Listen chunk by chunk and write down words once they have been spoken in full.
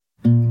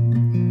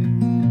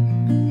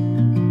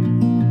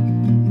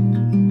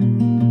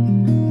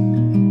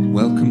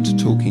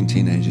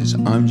Teenagers.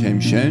 I'm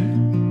James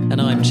Shone.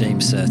 And I'm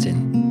James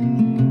Sertin.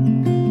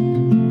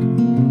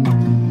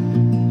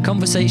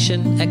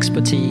 Conversation,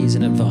 expertise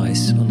and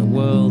advice on the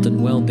world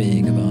and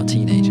well-being of our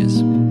teenagers.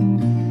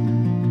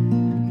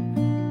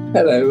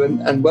 Hello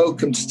and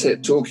welcome to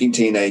Talking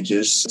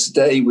Teenagers.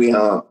 Today we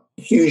are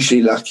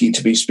hugely lucky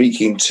to be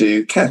speaking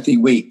to Kathy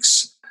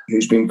Weeks,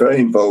 who's been very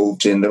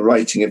involved in the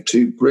writing of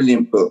two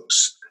brilliant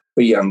books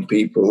for young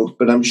people,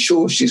 but I'm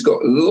sure she's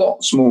got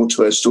lots more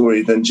to her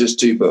story than just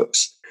two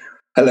books.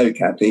 Hello,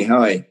 Kathy.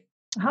 Hi.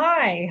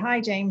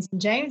 Hi, James and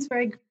James.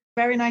 Very,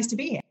 very nice to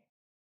be here.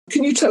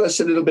 Can you tell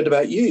us a little bit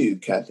about you,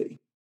 Kathy?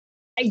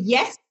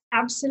 Yes,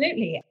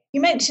 absolutely.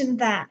 You mentioned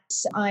that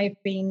I've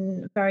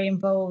been very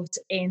involved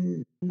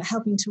in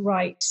helping to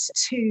write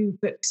two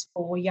books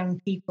for young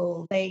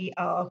people. They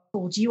are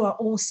called You Are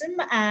Awesome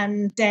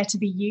and Dare to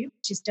Be You,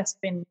 which has just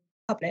been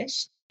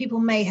published. People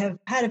may have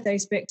heard of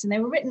those books, and they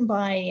were written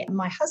by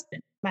my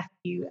husband,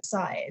 Matthew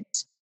Syed.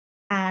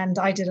 And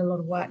I did a lot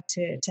of work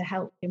to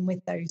help him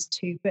with those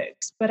two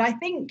books. But I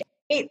think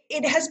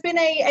it has been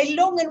a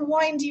long and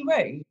windy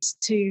road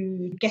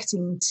to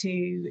getting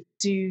to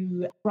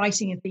do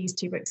writing of these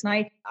two books.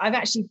 And I've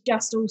actually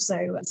just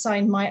also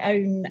signed my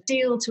own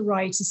deal to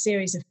write a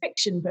series of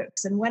fiction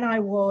books. And when I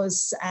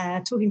was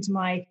talking to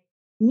my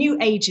new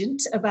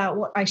agent about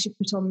what I should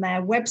put on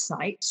their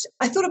website,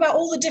 I thought about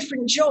all the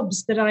different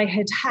jobs that I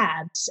had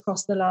had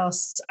across the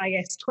last,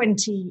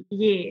 20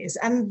 years.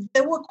 And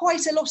there were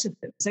quite a lot of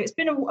them. So it's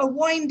been a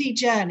windy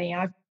journey.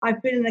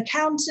 I've been an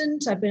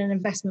accountant, I've been an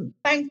investment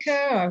banker,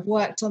 I've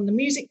worked on the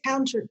music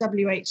counter at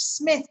WH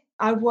Smith.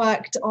 I've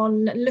worked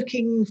on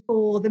looking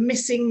for the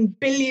missing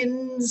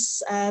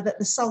billions that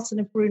the Sultan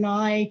of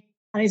Brunei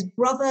and his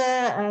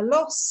brother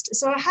lost.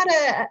 So I had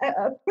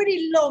a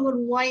pretty long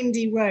and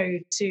windy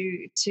road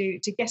to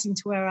getting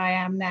to where I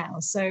am now.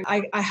 So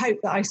I hope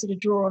that I sort of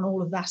draw on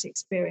all of that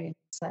experience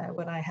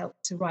when I help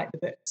to write the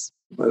books.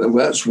 Well,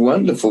 that's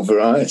wonderful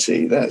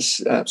variety.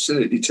 That's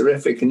absolutely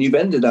terrific. And you've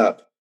ended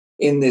up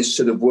in this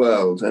sort of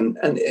world. And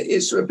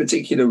is there a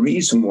particular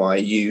reason why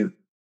you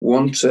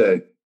want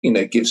to,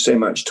 give so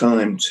much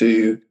time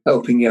to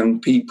helping young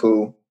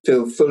people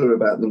feel fuller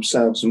about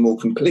themselves and more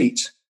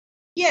complete?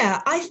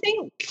 Yeah, I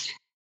think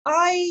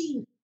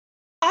I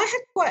had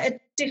quite a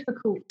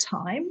difficult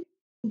time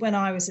when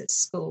I was at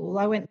school.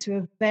 I went to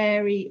a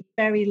very,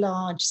 very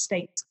large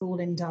state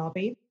school in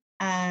Derby,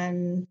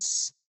 and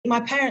my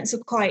parents are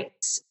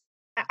quite,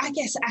 I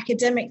guess,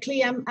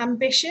 academically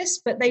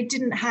ambitious, but they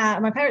didn't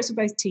have, my parents were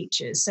both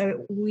teachers,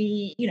 so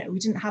we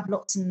didn't have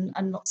lots and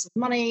lots of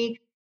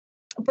money,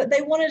 but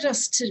they wanted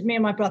us to, me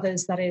and my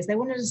brothers, that is, they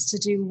wanted us to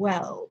do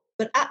well.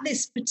 But at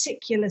this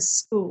particular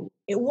school,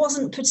 it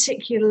wasn't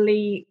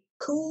particularly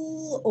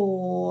cool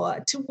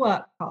or to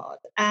work hard.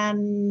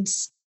 And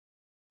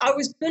I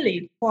was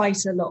bullied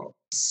quite a lot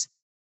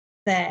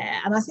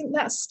there. And I think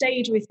that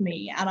stayed with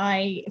me. And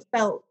I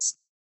felt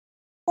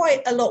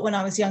quite a lot when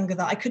I was younger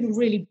that I couldn't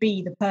really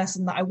be the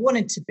person that I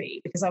wanted to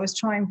be, because I was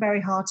trying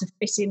very hard to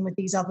fit in with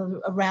these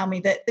others around me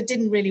that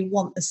didn't really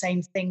want the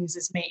same things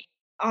as me.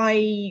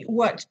 I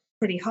worked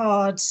pretty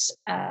hard,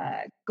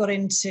 got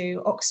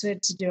into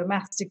Oxford to do a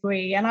maths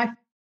degree. And I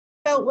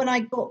felt when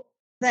I got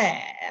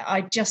there,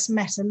 I just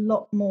met a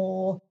lot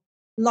more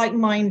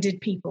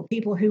like-minded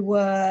people who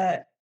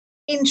were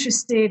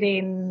interested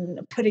in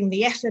putting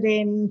the effort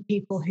in,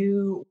 people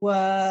who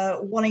were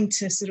wanting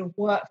to sort of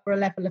work for a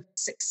level of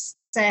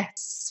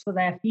success for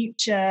their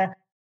future.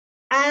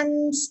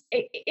 And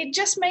it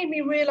just made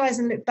me realise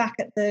and look back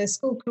at the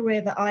school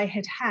career that I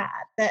had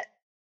that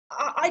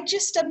I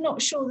just am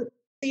not sure that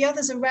the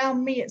others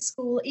around me at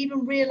school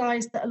even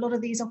realised that a lot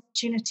of these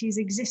opportunities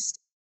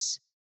existed.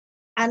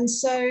 And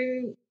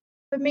so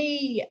for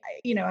me,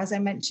 as I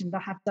mentioned, I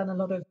have done a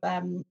lot of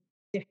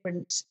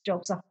different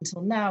jobs up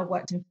until now,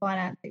 worked in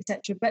finance,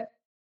 etc. But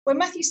when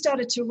Matthew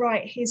started to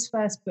write his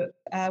first book,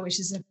 which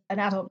is an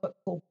adult book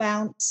called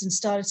Bounce, and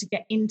started to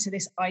get into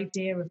this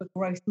idea of a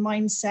growth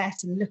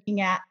mindset and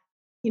looking at,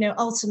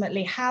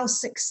 ultimately how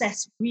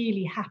success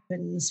really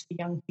happens for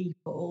young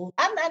people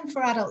and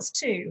for adults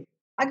too,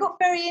 I got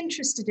very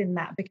interested in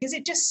that, because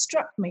it just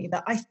struck me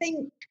that I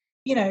think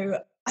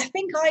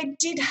I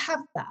did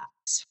have that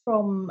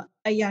from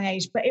a young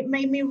age, but it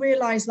made me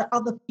realize that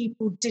other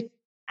people didn't.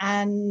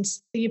 And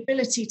the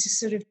ability to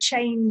sort of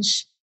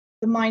change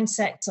the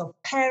mindsets of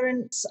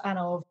parents and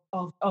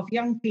of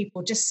young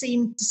people just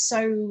seemed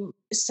so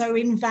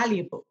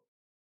invaluable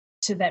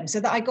to them, so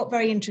that I got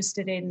very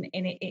interested in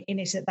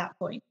it at that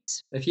point.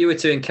 If you were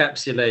to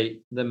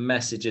encapsulate the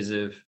messages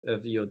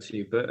of your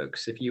two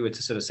books, if you were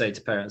to sort of say to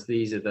parents,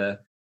 these are the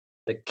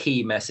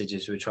key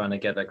messages we're trying to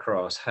get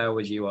across, how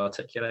would you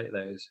articulate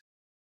those?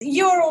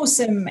 You're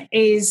Awesome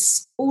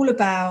is all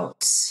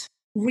about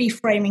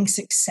reframing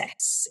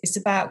success. It's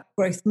about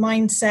growth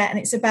mindset, and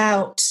it's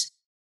about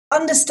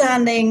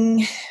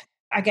understanding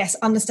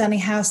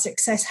how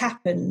success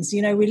happens.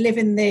 We live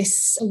in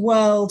this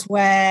world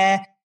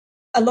where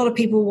a lot of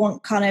people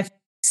want kind of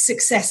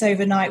success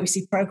overnight. We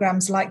see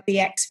programs like The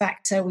X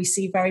Factor. We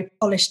see very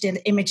polished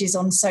images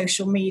on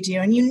social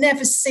media, and you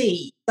never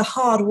see the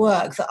hard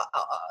work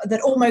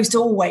that almost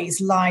always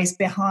lies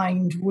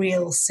behind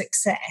real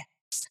success.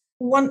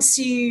 Once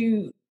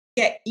you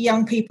get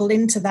young people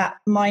into that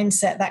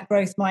mindset, that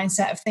growth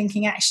mindset of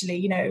thinking, actually,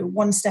 you know,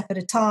 one step at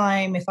a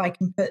time, if I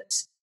can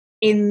put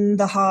in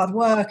the hard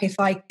work, if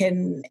I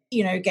can,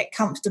 you know, get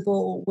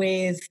comfortable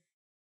with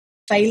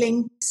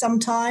failing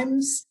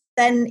sometimes,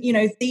 then, you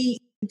know,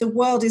 the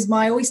world is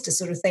my oyster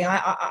sort of thing.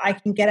 I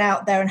can get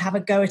out there and have a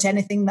go at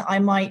anything that I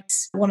might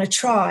want to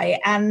try.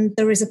 And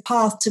there is a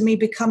path to me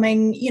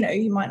becoming, you know,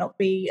 you might not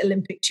be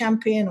Olympic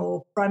champion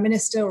or prime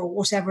minister or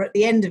whatever at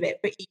the end of it,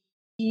 but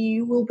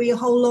you will be a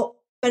whole lot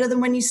better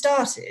than when you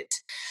started.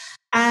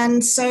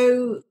 And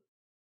so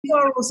You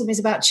Are Awesome is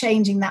about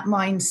changing that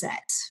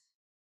mindset.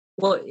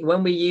 Well,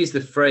 when we use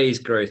the phrase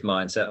growth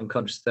mindset, I'm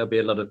conscious there'll be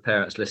a lot of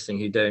parents listening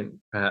who don't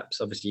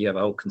perhaps, obviously you have a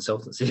whole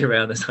consultancy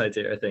around this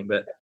idea, I think,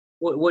 but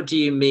what do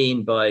you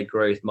mean by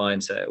growth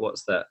mindset?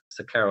 What's that? It's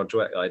a Carol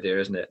Dweck idea,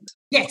 isn't it?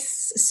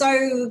 Yes.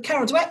 So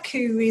Carol Dweck,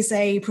 who is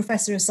a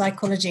professor of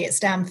psychology at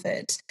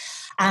Stanford,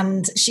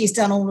 and she's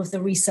done all of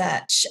the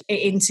research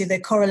into the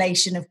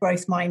correlation of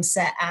growth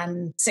mindset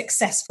and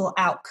successful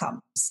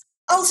outcomes.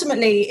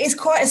 Ultimately, it's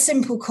quite a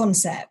simple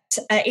concept.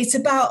 It's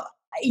about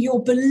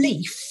your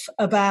belief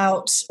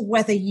about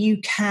whether you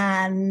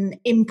can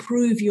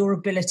improve your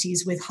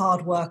abilities with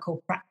hard work or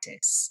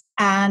practice.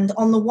 And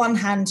on the one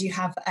hand, you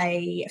have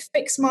a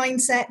fixed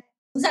mindset.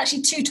 There's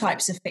actually two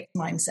types of fixed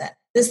mindset.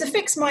 There's the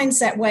fixed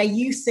mindset where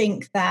you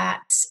think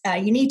that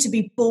you need to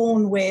be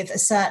born with a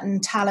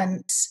certain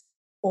talent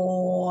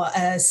or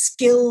a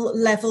skill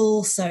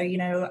level. So, you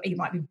know, you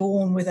might be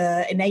born with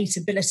an innate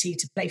ability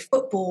to play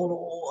football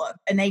or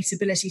innate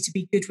ability to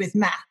be good with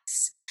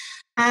maths.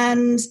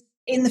 And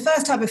in the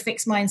first type of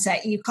fixed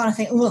mindset, you kind of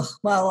think,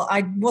 well,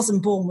 I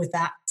wasn't born with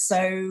that,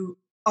 so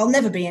I'll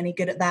never be any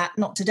good at that.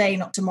 Not today,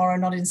 not tomorrow,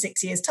 not in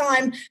 6 years'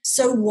 time.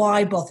 So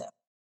why bother?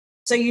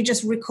 So you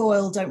just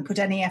recoil, don't put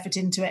any effort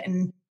into it,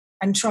 and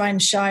try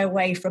and shy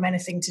away from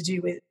anything to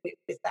do with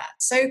that.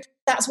 So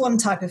that's one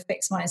type of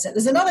fixed mindset.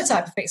 There's another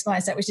type of fixed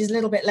mindset, which is a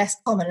little bit less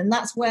common, and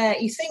that's where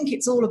you think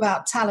it's all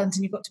about talent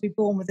and you've got to be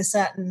born with a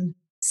certain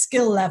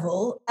skill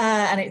level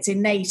and it's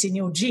innate in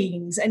your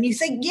genes. And you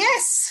think,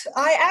 yes,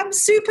 I am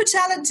super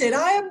talented.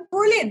 I am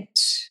brilliant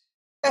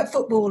at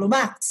football or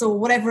maths or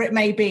whatever it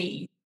may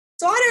be.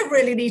 So I don't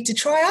really need to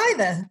try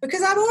either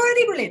because I'm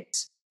already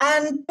brilliant.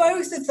 And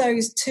both of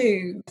those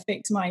two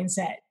fixed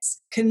mindsets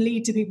can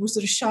lead to people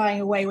sort of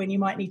shying away when you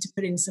might need to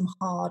put in some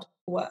hard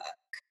work.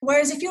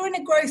 Whereas if you're in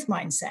a growth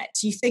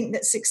mindset, you think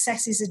that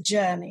success is a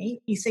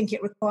journey, you think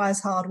it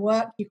requires hard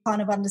work, you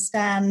kind of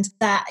understand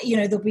that, you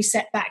know, there'll be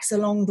setbacks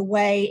along the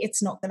way,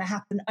 it's not going to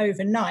happen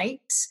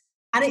overnight,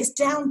 and it's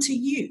down to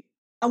you.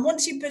 And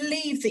once you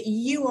believe that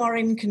you are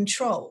in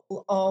control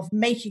of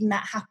making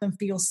that happen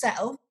for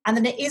yourself, and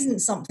that it isn't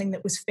something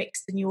that was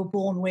fixed and you were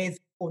born with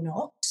or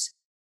not,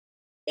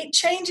 it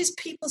changes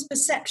people's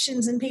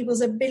perceptions and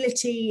people's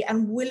ability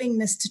and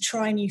willingness to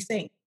try new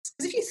things.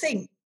 Because if you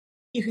think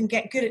you can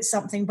get good at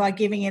something by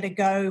giving it a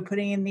go,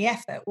 putting in the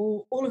effort,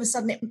 well, all of a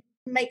sudden it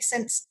makes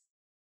sense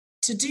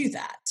to do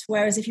that.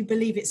 Whereas if you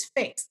believe it's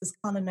fixed, there's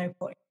kind of no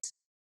point.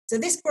 So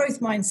this growth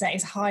mindset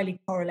is highly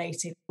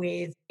correlated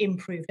with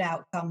improved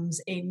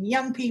outcomes in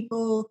young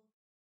people,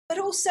 but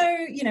also,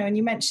 you know, and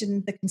you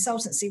mentioned the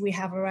consultancy we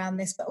have around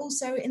this, but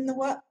also in the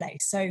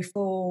workplace. So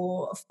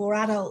for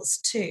adults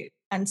too.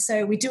 And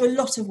so we do a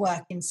lot of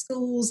work in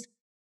schools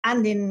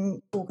and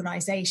in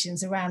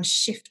organisations around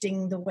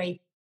shifting the way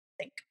people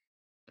think.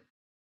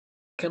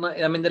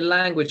 I mean, the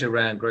language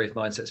around growth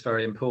mindset is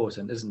very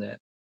important, isn't it?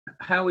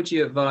 How would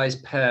you advise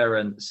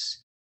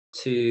parents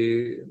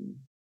to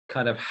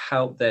kind of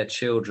help their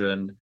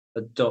children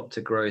adopt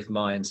a growth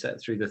mindset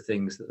through the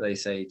things that they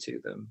say to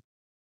them?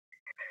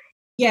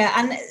 Yeah,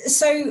 and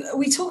so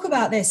we talk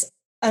about this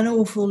an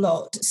awful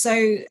lot.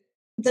 So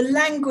the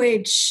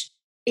language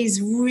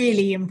is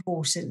really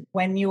important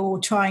when you're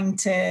trying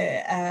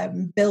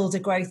to build a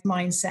growth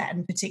mindset,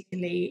 and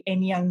particularly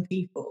in young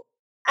people.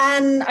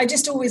 And I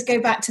just always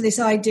go back to this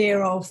idea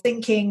of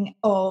thinking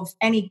of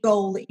any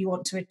goal that you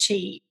want to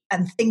achieve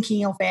and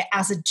thinking of it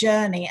as a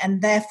journey,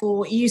 and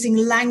therefore using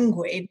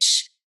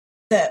language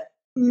that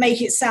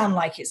make it sound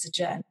like it's a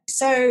journey.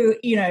 So,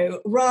 you know,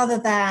 rather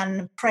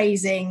than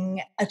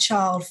praising a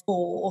child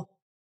for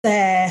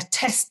their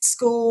test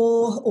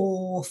score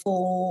or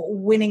for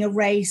winning a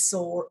race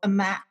or a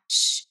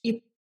match, you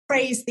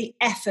praise the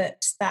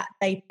effort that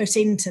they put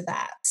into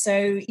that.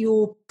 So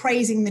you're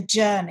praising the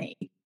journey.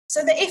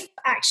 So that if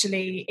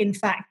actually, in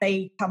fact,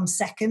 they come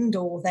second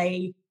or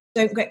they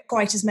don't get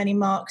quite as many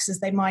marks as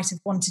they might have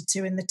wanted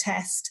to in the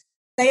test,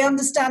 they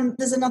understand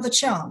there's another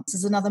chance,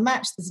 there's another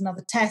match, there's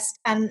another test,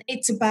 and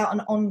it's about an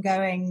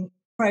ongoing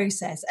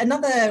process.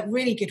 Another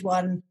really good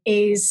one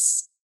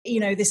is, you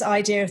know, this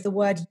idea of the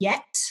word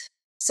yet.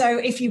 So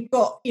if you've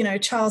got, you know, a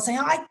child saying,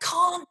 I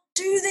can't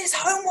do this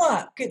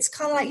homework, it's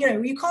kind of like, you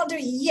know, you can't do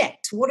it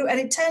yet. And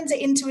it turns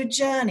it into a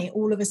journey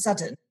all of a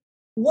sudden.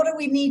 what do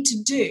we need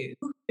to do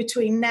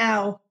between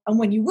now and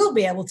when you will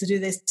be able to do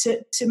this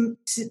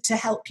to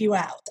help you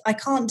out? I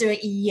can't do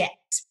it yet.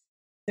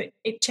 But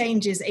it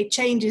changes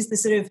the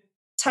sort of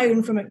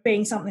tone from it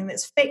being something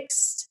that's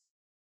fixed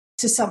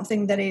to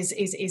something that is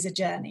a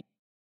journey.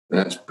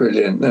 That's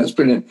brilliant. That's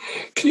brilliant.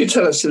 Can you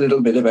tell us a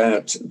little bit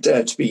about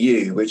Dare to Be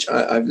You, which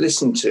I've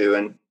listened to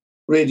and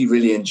really,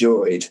 really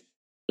enjoyed?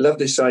 Love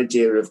this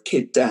idea of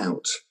kid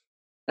doubt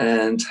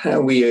and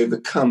how we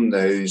overcome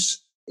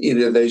those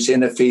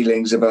inner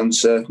feelings of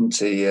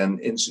uncertainty and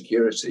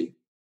insecurity.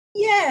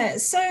 Yeah.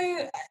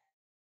 So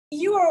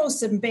You Are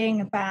Awesome being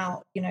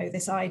about,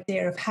 this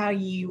idea of how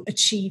you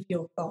achieve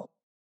your goals.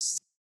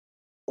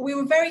 We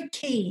were very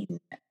keen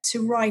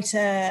to write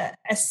a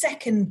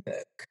second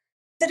book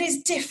that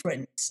is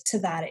different to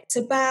that. It's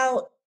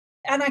about,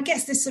 and I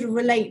guess this sort of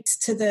relates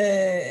to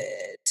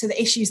the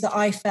issues that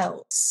I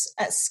felt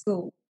at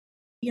school.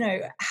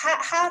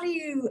 How do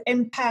you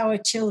empower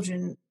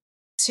children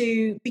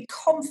to be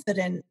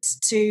confident,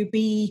 to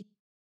be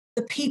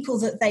the people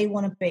that they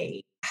want to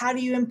be? How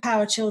do you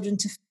empower children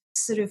to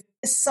sort of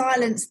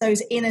silence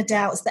those inner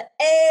doubts that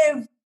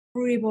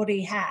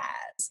everybody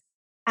has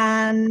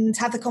and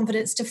have the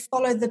confidence to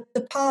follow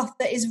the path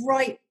that is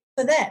right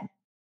for them?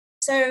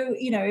 So,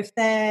 if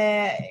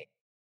they're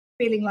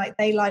feeling like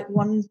they like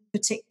one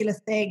particular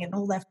thing and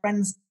all their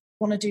friends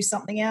want to do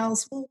something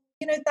else, well,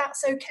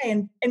 that's okay.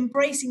 And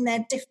embracing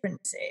their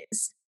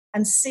differences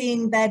and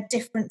seeing their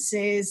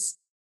differences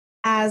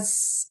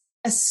as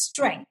a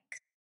strength,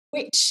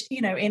 which,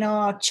 in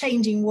our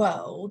changing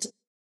world,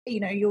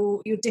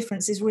 your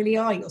differences really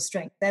are your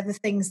strength. They're the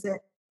things that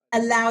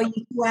allow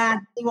you to add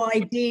new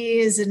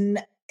ideas and,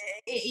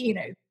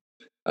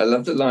 I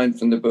love the line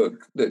from the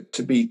book that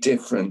to be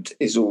different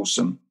is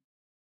awesome.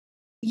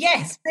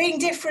 Yes, being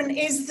different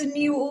is the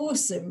new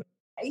awesome.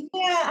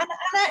 Yeah, and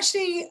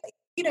actually,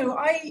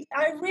 I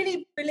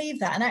really believe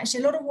that. And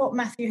actually, a lot of what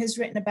Matthew has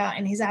written about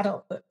in his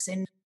adult books,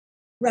 in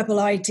Rebel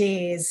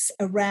Ideas,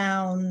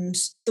 around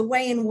the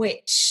way in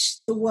which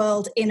the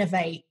world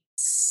innovates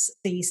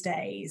these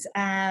days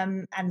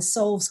and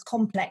solves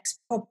complex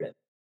problems.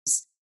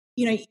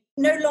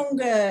 No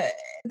longer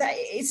that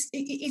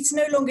it's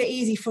no longer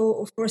easy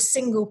for a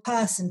single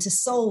person to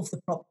solve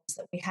the problems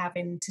that we have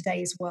in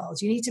today's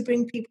world. You need to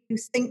bring people who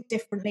think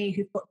differently,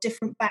 who've got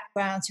different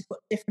backgrounds, who've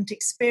got different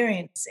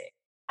experiences.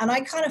 And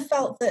I kind of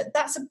felt that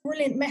that's a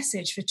brilliant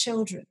message for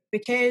children,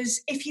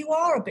 because if you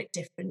are a bit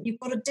different, you've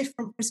got a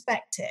different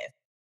perspective.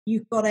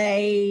 You've got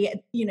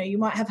you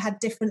might have had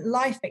different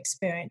life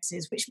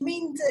experiences, which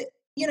means that,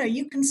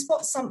 you can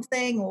spot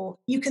something or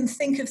you can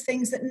think of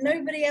things that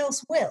nobody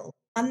else will.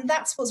 And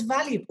that's what's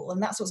valuable. And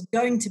that's what's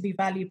going to be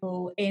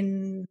valuable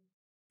in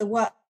the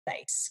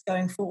workplace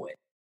going forward.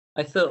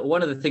 I thought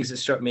one of the things that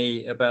struck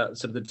me about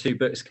sort of the two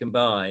books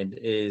combined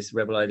is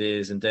Rebel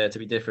Ideas and Dare to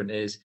Be Different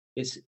is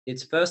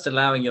it's first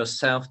allowing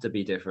yourself to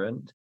be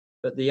different.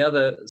 But the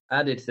other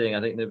added thing, I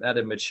think the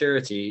added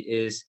maturity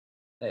is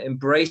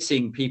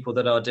embracing people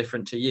that are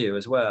different to you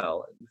as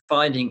well,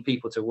 finding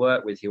people to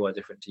work with who are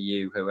different to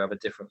you, who have a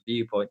different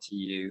viewpoint to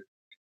you.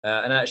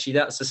 And actually,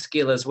 that's a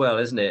skill as well,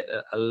 isn't it?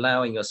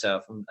 Allowing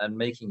yourself and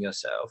making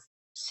yourself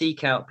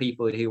seek out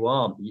people who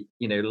aren't,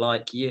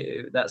 like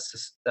you.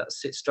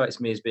 It strikes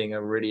me as being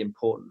a really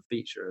important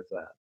feature of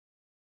that.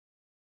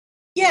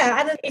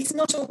 Yeah, and it's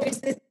not always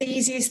the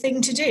easiest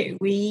thing to do.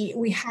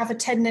 We have a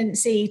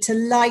tendency to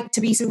like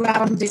to be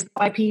surrounded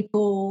by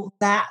people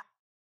that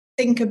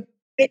think a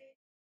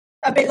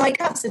bit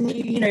like us,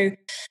 and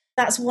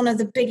that's one of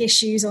the big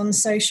issues on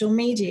social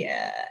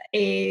media,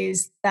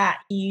 is that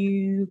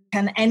you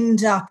can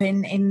end up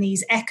in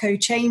these echo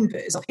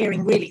chambers of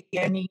hearing really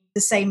the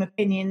same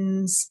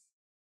opinions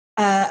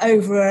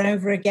over and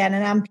over again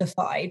and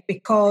amplified,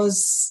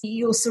 because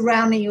you're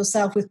surrounding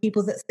yourself with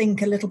people that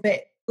think a little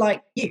bit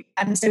like you.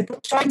 And so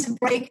trying to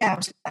break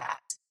out of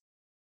that,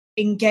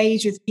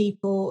 engage with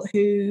people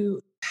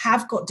who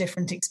have got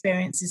different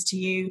experiences to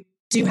you,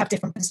 do have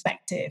different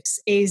perspectives,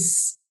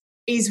 is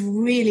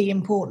really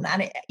important.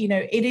 And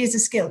it is a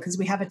skill, because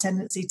we have a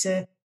tendency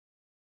to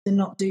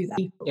not do that.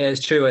 Yeah,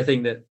 it's true. I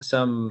think that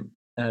some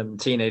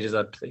teenagers,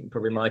 I think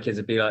probably my kids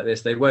would be like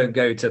this. They won't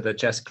go to the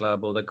chess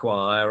club or the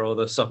choir or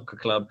the soccer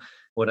club,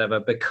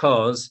 whatever,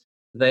 because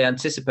they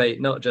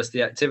anticipate not just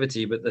the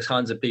activity, but the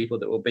kinds of people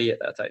that will be at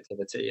that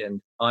activity.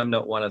 And I'm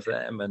not one of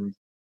them. And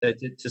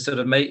to sort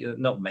of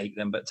not make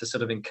them, but to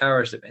sort of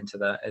encourage them into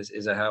that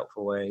is a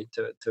helpful way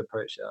to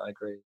approach it. I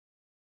agree.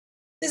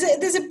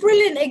 There's a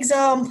brilliant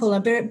example, a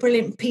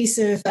brilliant piece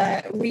of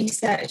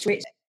research,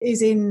 which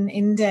is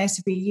in Dare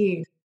to Be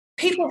You.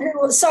 People who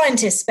are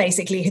scientists,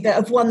 basically, that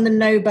have won the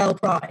Nobel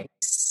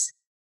Prize.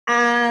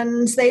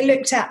 And they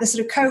looked at the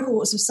sort of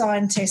cohorts of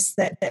scientists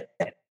that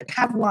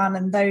have won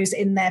and those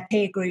in their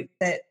peer group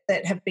that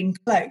have been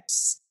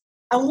close.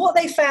 And what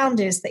they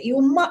found is that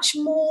you're much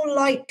more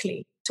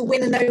likely to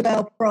win a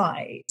Nobel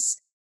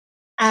Prize.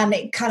 And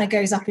it kind of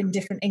goes up in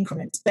different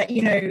increments. But,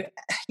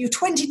 you're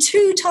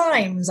 22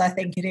 times, I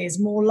think it is,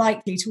 more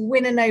likely to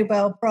win a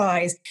Nobel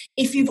Prize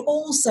if you've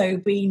also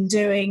been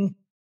doing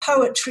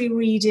poetry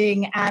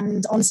reading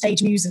and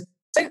on-stage music.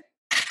 So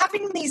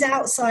having these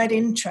outside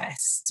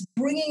interests,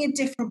 bringing a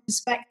different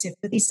perspective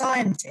for these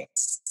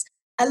scientists,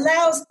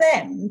 allows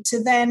them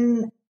to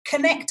then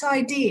connect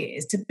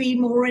ideas, to be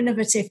more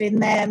innovative in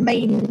their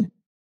main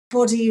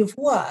body of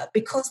work,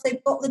 because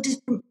they've got the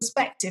different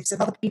perspectives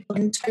of other people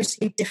in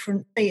totally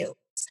different fields.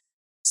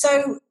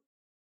 So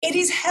it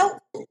is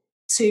helpful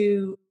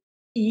to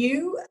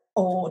you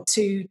or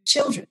to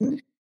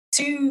children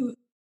to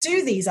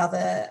do these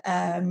other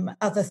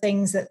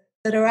things that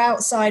are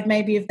outside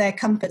maybe of their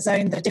comfort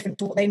zone, that are different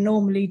to what they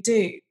normally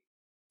do,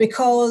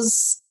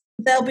 because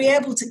they'll be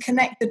able to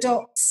connect the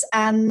dots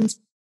and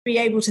be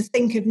able to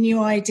think of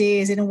new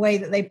ideas in a way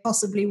that they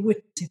possibly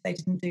wouldn't if they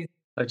didn't do that.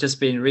 I've just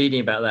been reading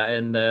about that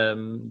in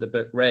the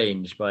book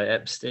Range by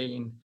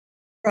Epstein.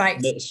 Right.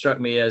 And it struck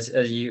me as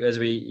you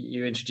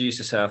introduced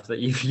yourself that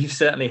you've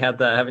certainly had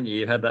that, haven't you?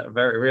 You've had that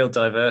very real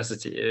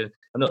diversity.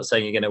 I'm not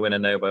saying you're going to win a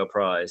Nobel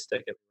Prize.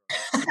 Don't get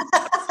me wrong.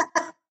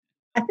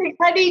 I think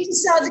I need to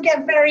start to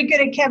get very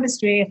good at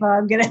chemistry if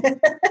I'm going to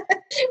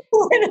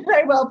win a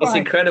Nobel Prize. It's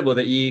incredible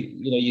that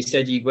you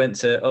said you went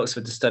to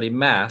Oxford to study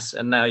maths,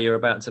 and now you're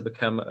about to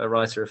become a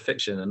writer of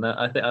fiction. And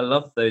I think I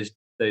love those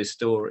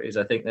stories.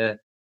 I think they're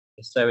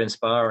so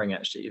inspiring,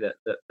 actually, that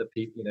the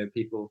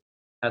people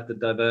have the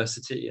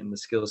diversity and the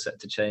skill set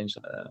to change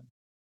like that.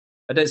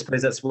 I don't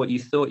suppose that's what you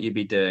thought you'd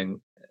be doing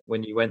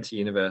when you went to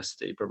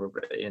university.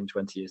 Probably in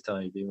 20 years'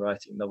 time, you'd be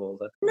writing novels.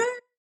 No,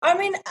 I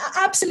mean,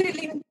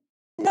 absolutely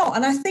not.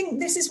 And I think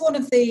this is one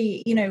of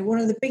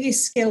the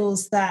biggest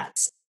skills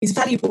that is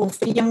valuable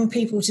for young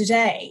people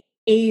today,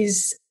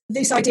 is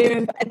this idea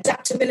of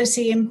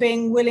adaptability and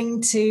being willing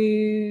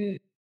to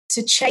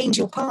change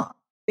your path.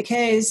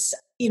 Because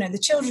the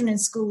children in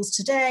schools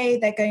today,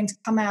 they're going to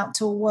come out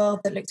to a world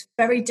that looks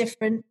very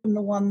different from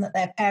the one that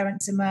their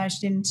parents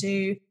emerged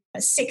into.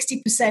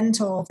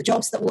 60% of the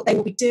jobs that they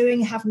will be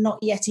doing have not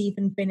yet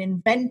even been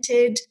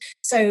invented.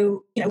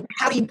 So,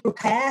 how do you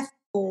prepare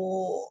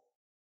for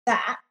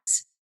that?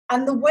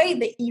 And the way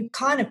that you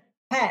kind of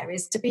prepare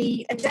is to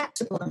be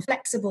adaptable and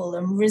flexible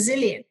and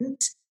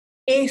resilient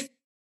if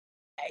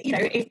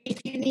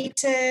you need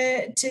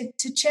to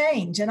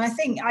change. And I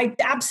think I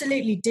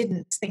absolutely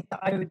didn't think that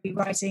I would be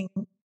writing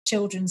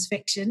children's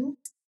fiction.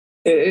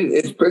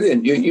 It's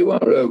brilliant. You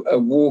are a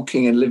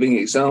walking and living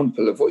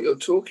example of what you're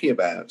talking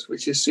about,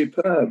 which is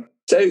superb.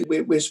 So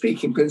we're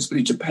speaking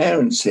principally to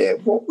parents here.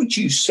 What would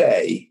you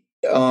say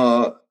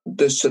are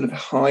the sort of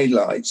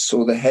highlights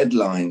or the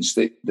headlines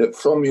that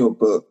from your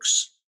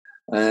books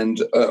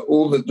and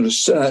all the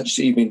research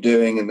that you've been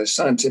doing and the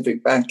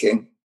scientific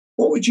backing,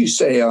 what would you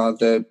say are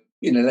the,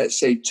 let's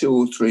say 2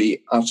 or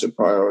 3 utter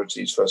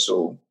priorities for us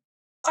all?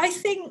 I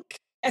think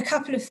a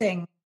couple of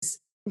things,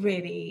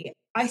 really.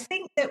 I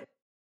think that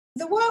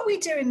the work we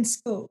do in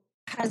school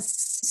has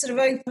sort of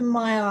opened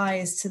my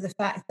eyes to the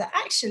fact that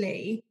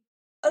actually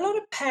a lot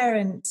of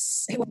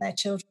parents who want their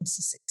children to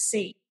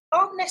succeed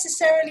aren't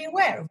necessarily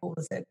aware of all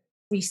of the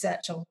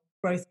research on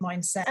growth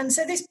mindset. And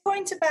so this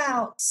point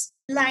about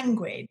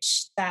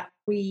language that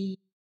we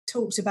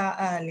talked about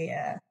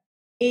earlier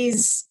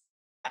is,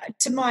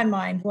 to my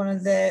mind, one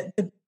of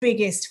the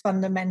biggest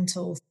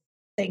fundamental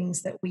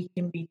things that we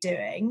can be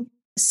doing.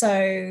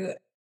 So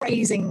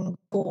praising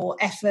for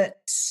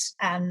effort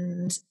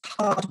and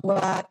hard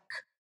work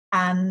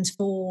and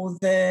for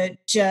the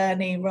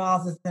journey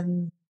rather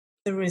than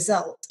the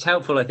result. It's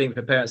helpful, I think,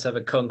 for parents to have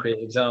a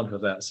concrete example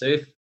of that. So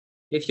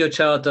if your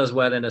child does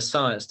well in a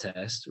science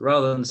test,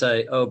 rather than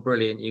say, oh,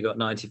 brilliant, you got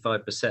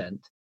 95%,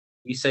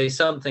 you say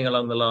something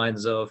along the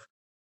lines of,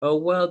 oh,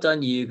 well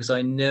done you, because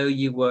I know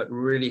you worked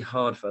really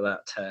hard for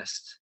that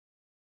test.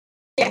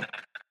 Yeah.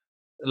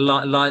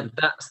 Like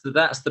that's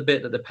the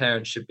bit that the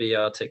parents should be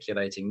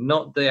articulating,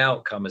 not the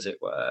outcome, as it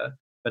were,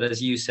 but as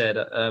you said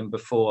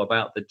before,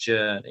 about the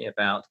journey,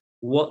 about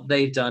what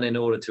they've done in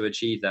order to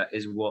achieve that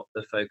is what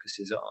the focus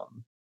is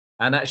on.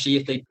 And actually,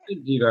 if they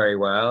don't do very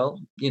well,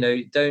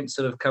 don't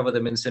sort of cover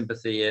them in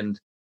sympathy and,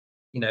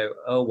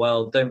 oh,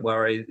 well, don't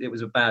worry, it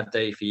was a bad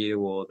day for you,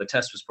 or the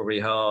test was probably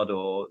hard,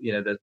 or,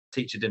 the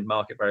teacher didn't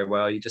mark it very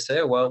well. You just say,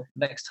 oh, well,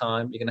 next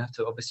time you're going to have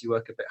to obviously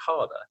work a bit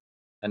harder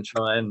and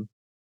try and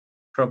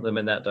prompt them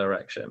in that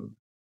direction.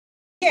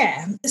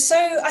 Yeah. So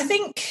I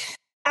think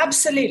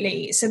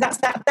absolutely. So that's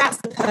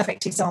the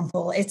perfect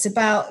example. It's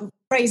about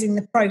praising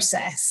the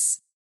process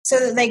so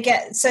that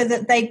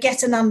they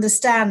get an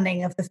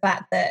understanding of the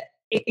fact that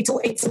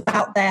it's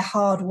about their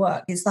hard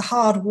work. It's the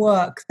hard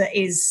work that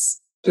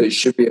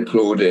should be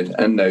applauded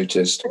and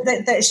noticed.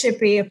 That should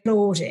be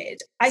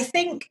applauded. I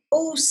think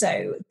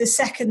also the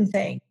second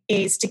thing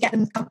is to get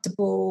them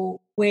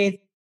comfortable with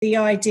the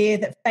idea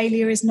that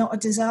failure is not a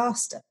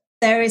disaster.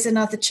 There is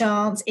another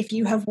chance if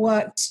you have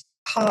worked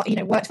hard,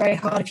 worked very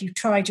hard, if you've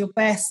tried your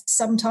best.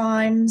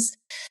 Sometimes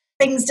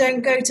things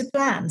don't go to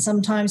plan.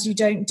 Sometimes you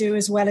don't do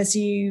as well as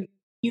you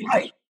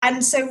hope.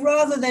 And so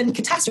rather than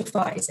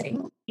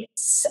catastrophizing,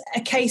 it's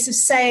a case of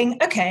saying,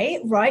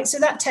 okay, right, so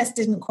that test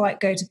didn't quite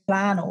go to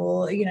plan,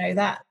 or,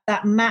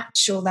 that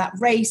match or that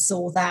race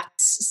or that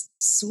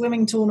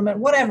swimming tournament,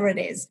 whatever it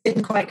is,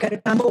 didn't quite go to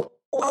plan. But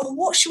oh,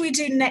 what should we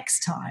do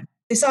next time?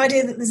 This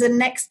idea that there's a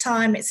next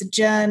time, it's a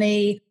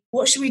journey.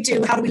 What should we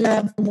do? How do we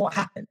learn from what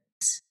happened?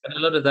 And a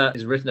lot of that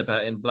is written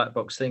about in Black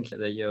Box Thinking,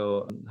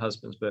 your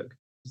husband's book.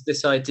 It's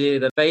this idea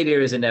that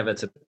failure is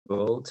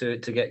inevitable. To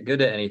get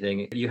good at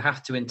anything, you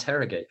have to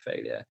interrogate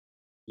failure.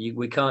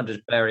 We can't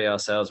just bury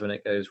ourselves when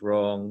it goes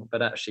wrong,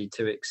 but actually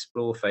to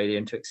explore failure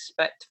and to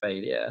expect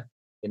failure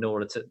in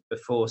order to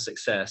before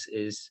success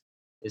is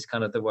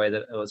kind of the way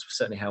that it was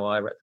certainly how I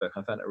read the book.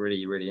 I found it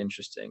really, really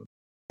interesting.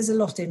 There's a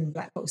lot in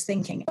Black Box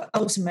Thinking, but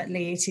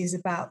ultimately it is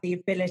about the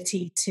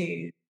ability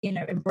to,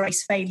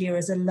 embrace failure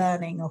as a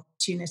learning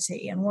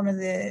opportunity. And one of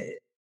the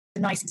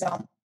nice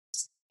examples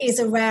is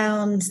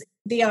around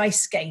the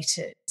ice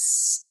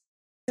skaters.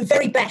 The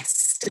very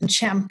best and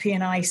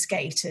champion ice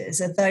skaters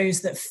are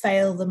those that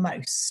fail the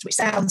most, which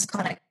sounds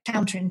kind of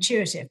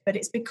counterintuitive, but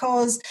it's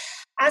because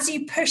as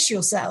you push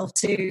yourself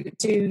to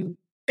do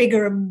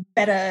bigger and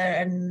better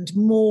and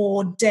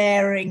more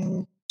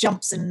daring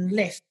jumps and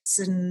lifts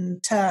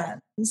and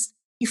turns,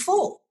 you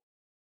fall.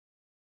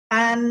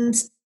 And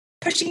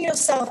pushing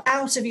yourself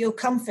out of your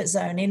comfort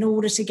zone in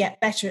order to get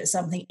better at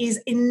something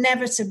is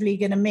inevitably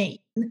going to mean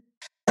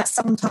that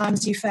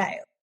sometimes you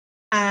fail.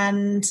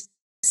 And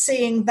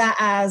seeing that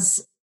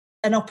as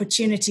an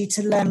opportunity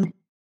to learn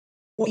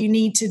what you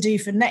need to do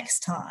for next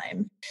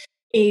time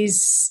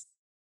is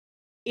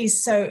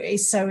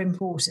so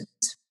important.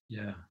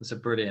 Yeah, it's a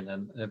brilliant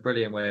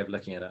way of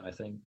looking at it, I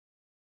think.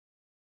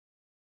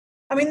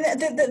 I mean,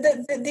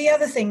 the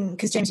other thing,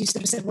 because James, you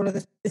sort of said what are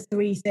the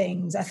three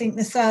things. I think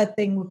the third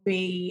thing would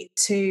be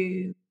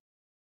to,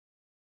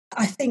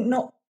 I think,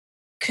 not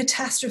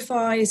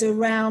catastrophize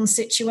around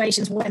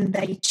situations when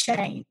they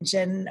change.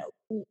 And,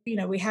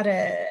 we had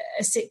a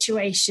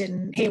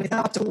situation here with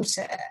our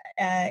daughter,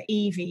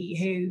 Evie,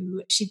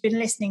 who she'd been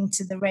listening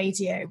to the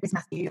radio with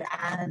Matthew,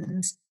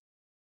 and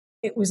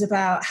it was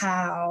about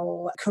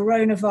how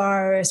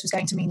coronavirus was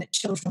going to mean that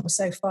children were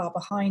so far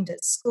behind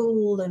at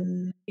school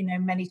and,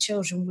 many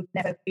children would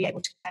never be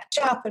able to catch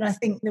up. And I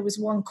think there was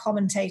one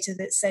commentator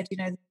that said,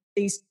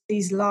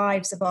 these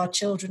lives of our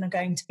children are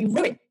going to be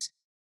ruined.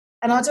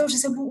 And our daughter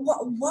said,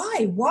 well,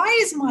 why? Why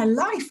is my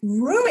life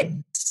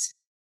ruined?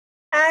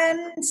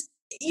 And,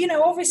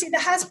 obviously there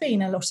has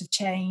been a lot of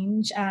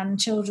change and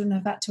children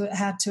have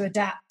had to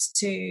adapt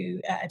to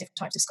different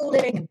types of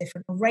schooling and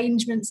different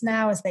arrangements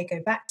now as they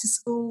go back to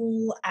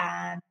school.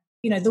 And,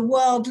 the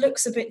world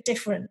looks a bit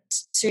different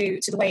to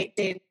the way it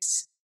did,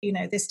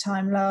 this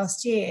time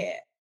last year.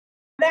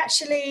 But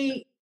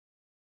actually,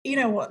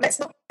 let's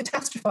not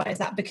catastrophize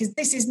that, because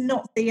this is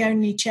not the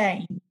only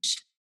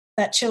change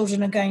that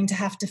children are going to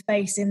have to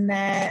face in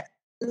their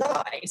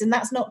lives. And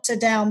that's not to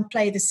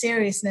downplay the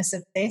seriousness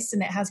of this,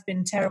 and it has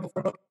been terrible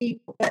for a lot of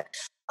people, but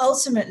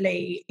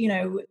ultimately,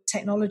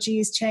 technology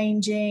is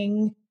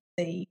changing,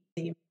 the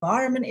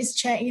environment is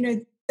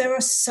changing, there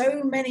are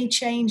so many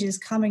changes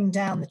coming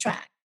down the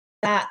track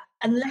that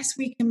unless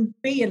we can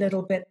be a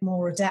little bit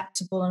more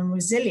adaptable and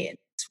resilient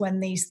when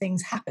these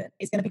things happen,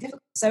 it's going to be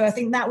difficult. So I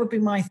think that would be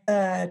my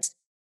third.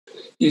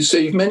 So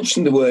you've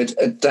mentioned the word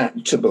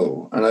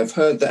adaptable, and I've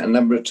heard that a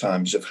number of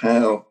times of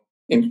how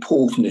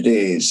important it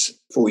is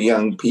for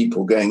young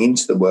people going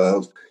into the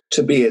world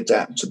to be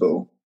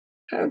adaptable.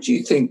 How do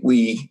you think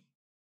we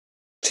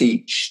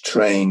teach,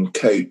 train,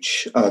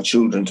 coach our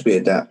children to be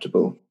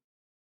adaptable?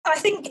 I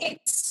think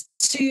it's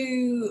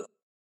to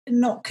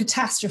not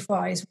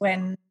catastrophize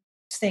when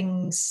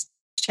things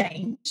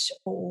change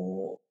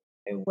or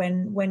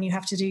when you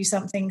have to do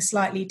something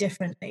slightly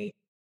differently.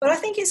 But I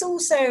think it's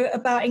also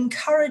about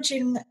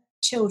encouraging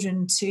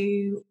children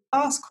to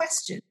ask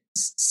questions.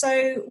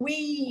 So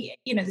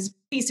there's a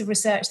piece of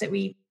research that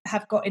we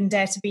have got in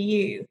Dare to Be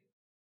You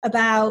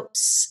about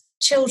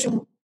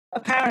children.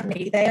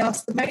 Apparently, they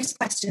ask the most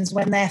questions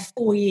when they're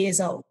 4 years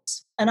old.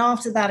 And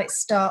after that, it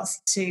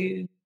starts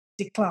to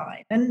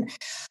decline. And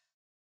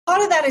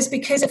part of that is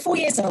because at 4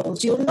 years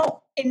old, you're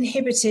not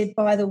inhibited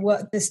by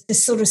the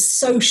sort of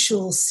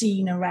social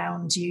scene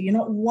around you. You're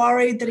not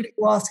worried that if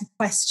you ask a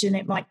question,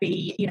 it might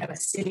be, a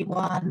silly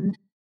one.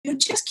 You're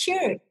just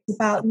curious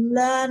about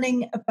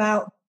learning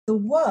about the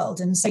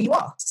world. And so you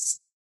ask.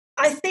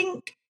 I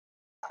think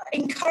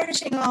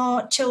encouraging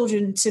our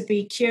children to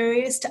be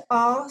curious, to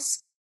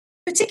ask,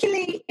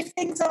 particularly if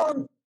things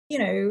aren't,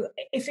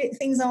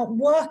 things aren't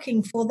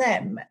working for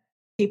them.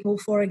 People,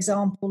 for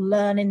example,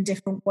 learn in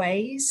different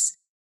ways.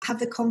 Have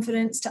the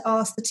confidence to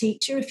ask the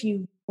teacher if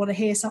you want to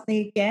hear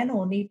something again,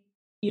 or need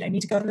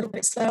to go a little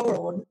bit slower,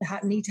 or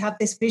need to have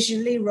this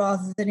visually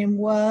rather than in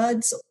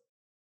words.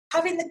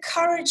 Having the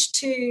courage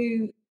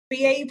to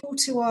be able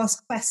to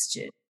ask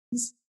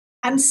questions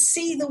and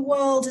see the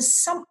world as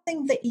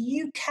something that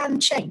you can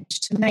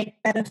change to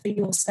make better for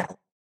yourself.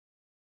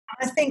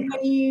 I think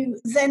when you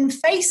then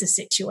face a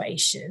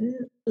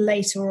situation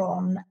later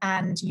on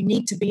and you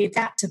need to be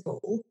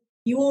adaptable,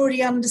 you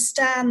already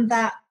understand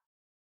that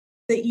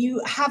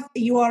you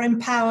are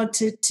empowered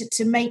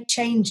to make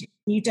changes.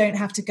 You don't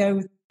have to go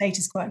with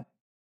status quo.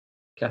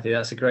 Kathy,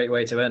 that's a great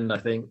way to end, I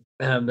think.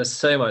 There's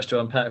so much to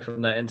unpack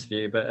from that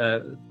interview,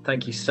 but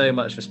thank you so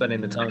much for spending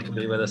the time to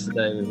be with us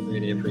today. We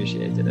really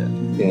appreciated it.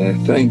 Yeah,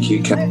 thank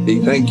you, Kathy.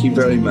 Thank you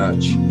very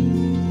much.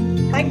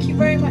 Thank you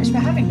very much for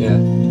having me. Yeah.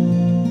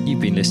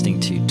 You've been listening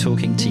to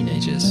Talking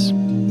Teenagers.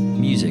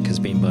 Music has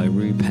been by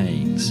Rue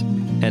Paynes.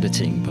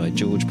 Editing by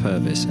George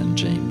Purvis and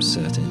James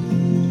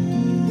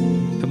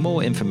Sertin. For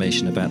more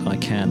information about I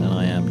Can and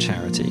I Am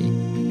charity,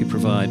 who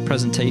provide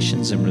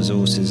presentations and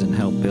resources and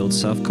help build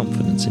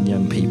self-confidence in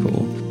young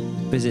people,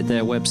 visit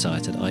their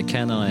website at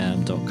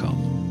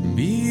icanandIam.com.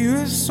 Be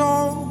a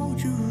song